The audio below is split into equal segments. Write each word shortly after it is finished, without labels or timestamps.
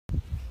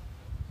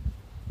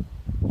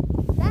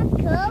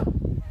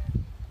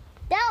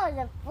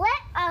was a flip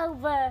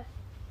over.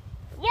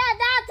 Yeah,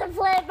 that's a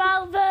flip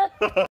over.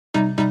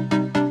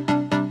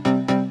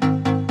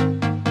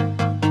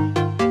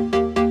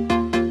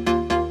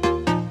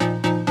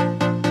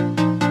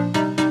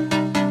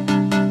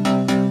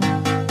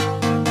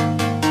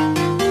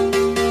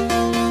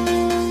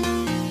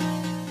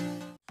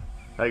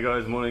 Hey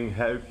guys, morning.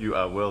 Hope you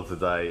are well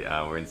today.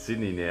 We're in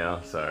Sydney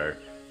now, so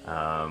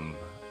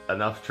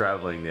enough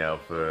travelling now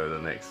for the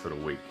next sort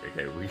of week.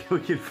 Okay, we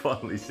can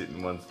finally sit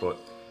in one spot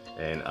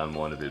and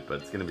unwind a bit,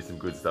 but it's going to be some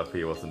good stuff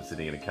here whilst I'm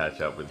sitting and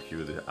catch up with a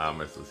few of the arm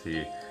wrestlers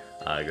here.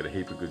 I got a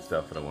heap of good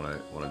stuff that I want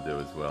to do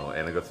as well,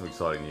 and I got some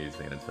exciting news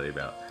I'm going to tell you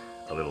about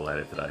a little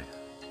later today.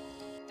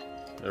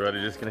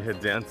 Alrighty, just going to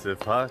head down to the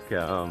park.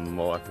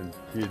 My wife and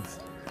kids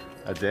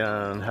are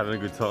down having a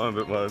good time,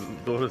 but my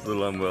daughter's a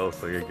little unwell,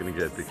 so I'm going to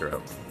go pick her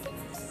up.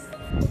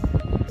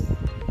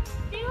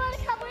 Do you want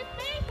to come with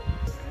me?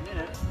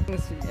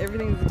 Yeah.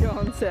 Everything's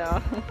gone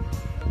sour.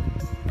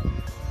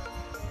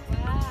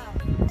 Wow.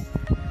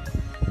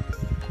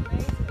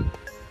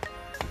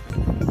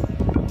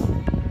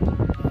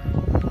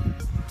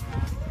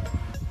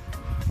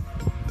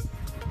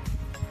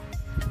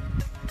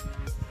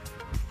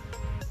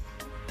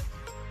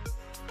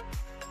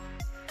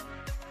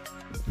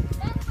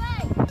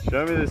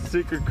 Show me the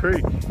secret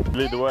creek.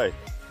 Lead the way.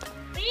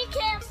 Be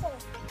careful.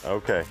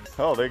 Okay.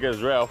 Oh, there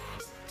goes Ralph.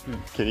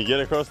 Can you get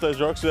across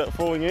those rocks without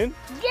falling in?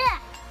 Yeah.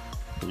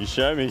 You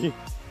show me.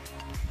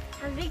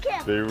 And be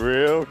careful. Be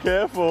real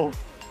careful.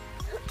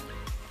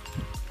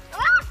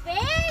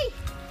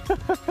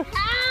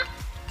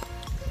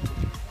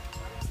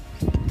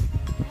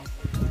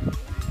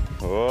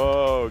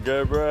 Whoa,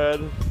 go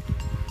Brad.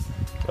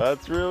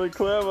 That's really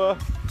clever.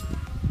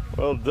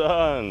 Well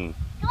done.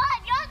 Go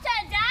on, your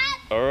turn, Dad.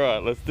 All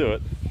right, let's do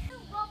it.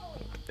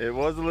 It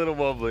was a little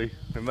wobbly.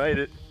 We made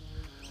it.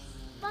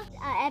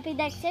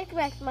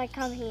 Epidextrix might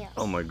come here.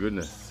 Oh my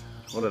goodness.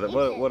 What are they?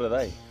 What are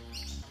they?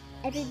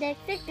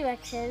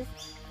 Epidextrix,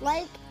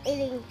 like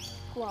eating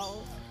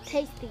squirrels,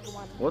 tasty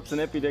ones. What's an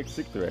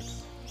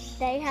Epidextrix?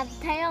 They have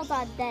tails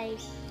on their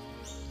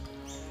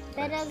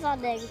feathers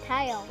on their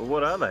tail. Well,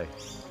 what are they?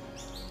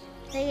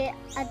 They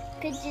are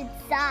a pigeon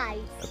size.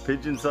 A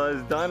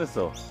pigeon-sized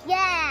dinosaur.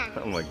 Yeah.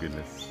 Oh my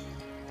goodness.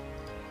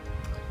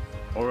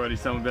 Alrighty,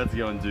 so I'm about to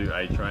go and do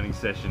a training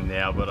session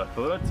now, but I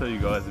thought I'd tell you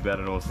guys about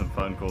an awesome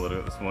phone call that I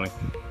got this morning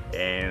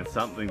and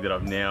something that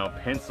I've now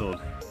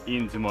penciled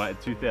into my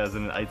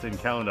 2018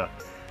 calendar.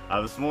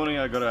 This morning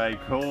I got a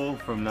call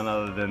from none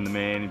other than the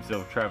man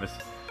himself, Travis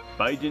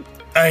Bagent.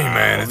 Hey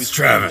man, it's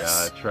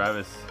Travis.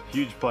 Travis,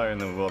 huge player in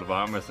the world of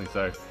arm wrestling,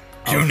 so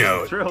you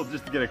know I'm thrilled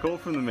just to get a call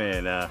from the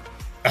man.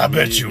 I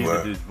bet you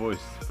were. His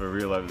voice for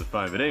real over the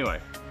phone. But anyway,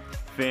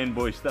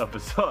 fanboy stuff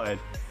aside,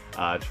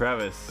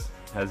 Travis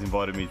has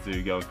invited me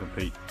to go and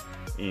compete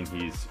in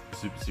his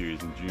Super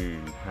Series in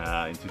June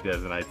in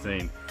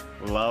 2018.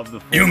 Love the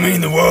format. You mean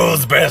the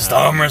world's best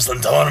arm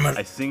wrestling tournament?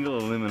 A single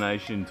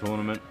elimination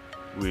tournament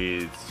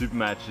with super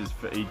matches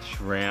for each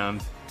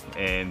round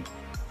and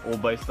all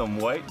based on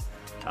weight.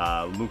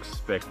 Looks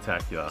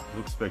spectacular.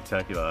 Looks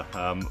spectacular.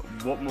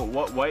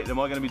 What weight am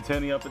I going to be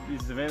turning up at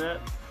this event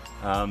at?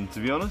 To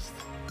be honest,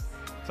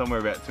 somewhere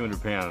about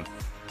 200 pounds.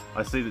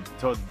 I see that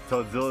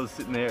Todzilla's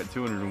sitting there at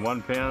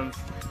 201 pounds,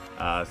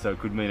 so it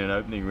could mean an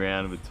opening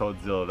round with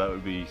Todzilla. That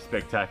would be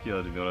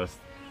spectacular, to be honest.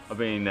 I've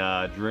been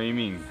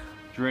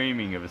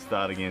dreaming of a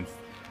start against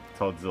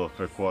Todzilla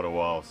for quite a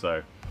while,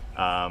 so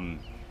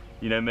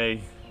you know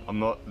me, I'm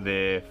not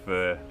there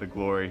for the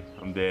glory,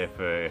 I'm there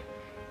for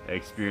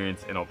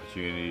experience and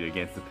opportunity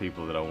against the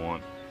people that I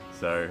want.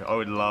 So I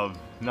would love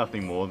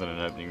nothing more than an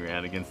opening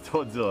round against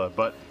Todzilla,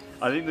 but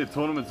I think the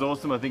tournament's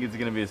awesome. I think it's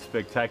going to be a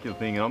spectacular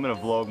thing, and I'm going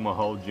to vlog my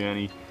whole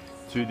journey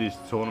to this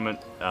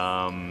tournament,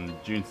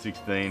 June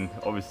 16.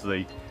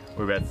 Obviously,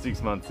 we're about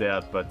 6 months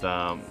out, but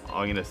I'm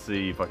going to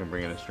see if I can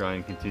bring an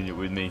Australian contingent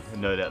with me.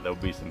 No doubt there'll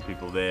be some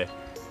people there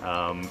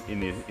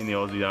in the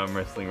Aussie arm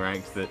wrestling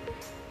ranks that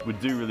would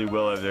do really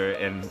well over there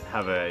and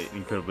have an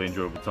incredibly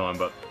enjoyable time.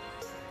 But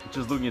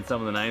just looking at some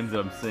of the names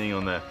that I'm seeing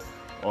on the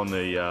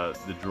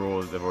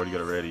draws, they've already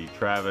got it ready.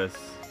 Travis,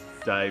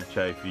 Dave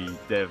Chafee,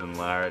 Devin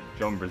Larratt,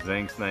 John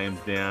Brzezink's name's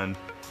down,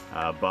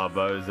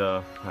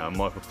 Barboza,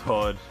 Michael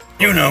Todd.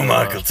 You know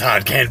Michael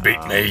Todd can't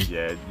beat me.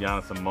 Yeah,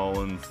 Giannis and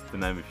Mullins, to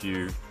name a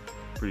few.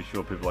 Pretty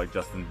sure people like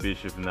Justin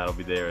Bishop and that'll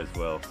be there as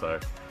well. So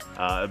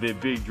it'll be a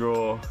big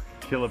draw,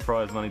 killer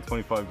prize money,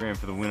 25 grand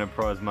for the winner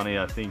prize money,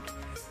 I think,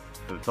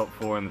 for the top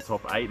 4 and the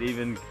top 8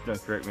 even.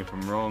 Don't correct me if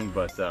I'm wrong,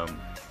 but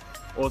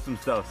awesome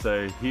stuff.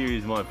 So here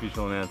is my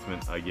official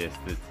announcement, I guess,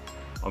 that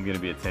I'm going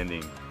to be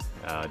attending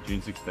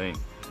June 16,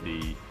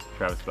 the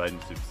Travis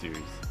Bagent Super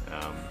Series.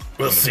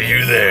 We'll see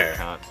you there.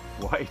 Can't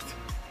wait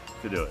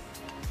to do it.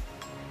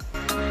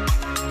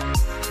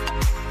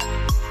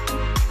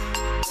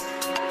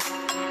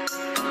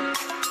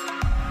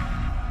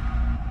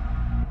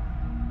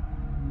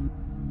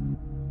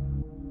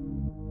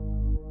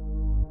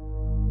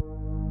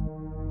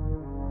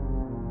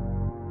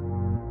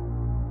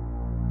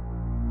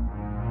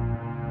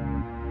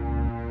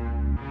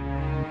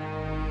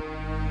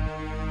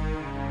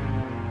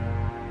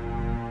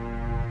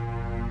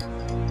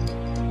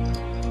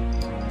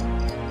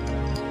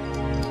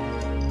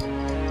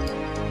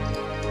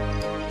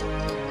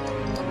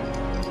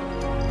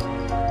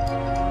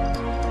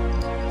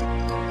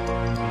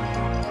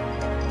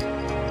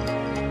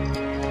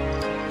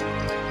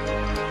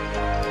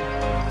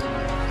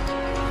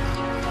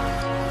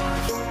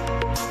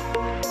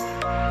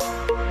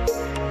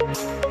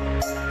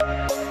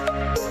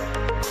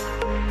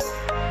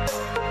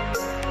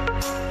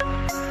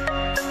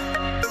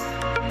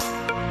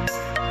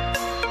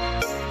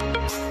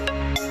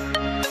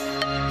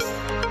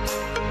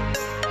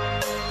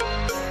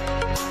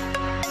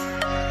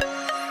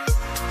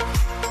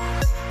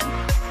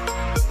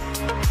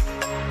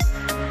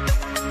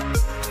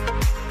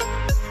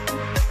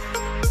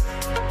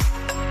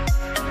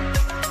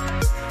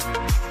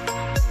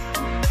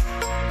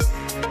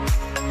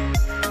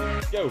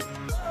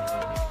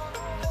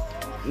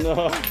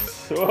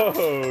 Nice.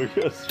 Whoa,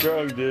 you're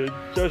strong, dude.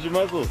 Show us your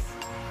muscles.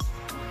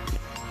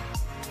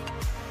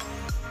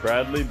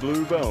 Bradley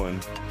Blue Bowen.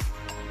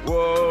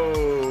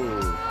 Whoa.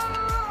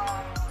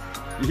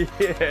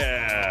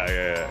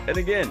 Yeah. And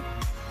again.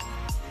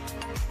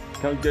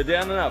 Come, go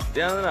down and up,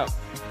 down and up.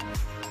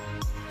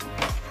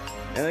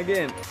 And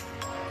again.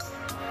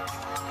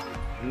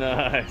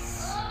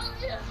 Nice.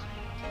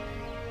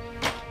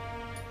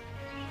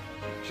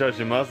 Shows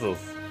your muscles.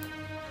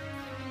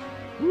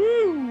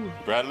 Woo!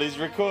 Bradley's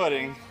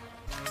recording.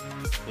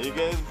 Here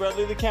goes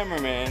Bradley the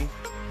cameraman.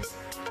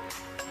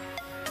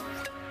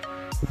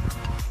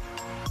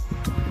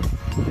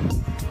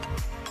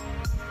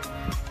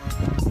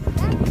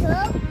 That's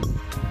cool.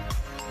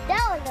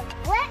 That was a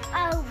flip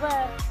over.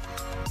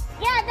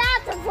 Yeah,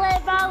 that's a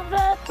flip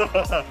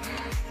over.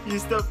 You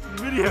stopped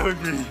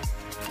videoing me.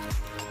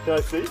 Can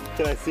I see?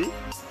 Can I see?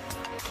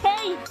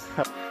 Hey,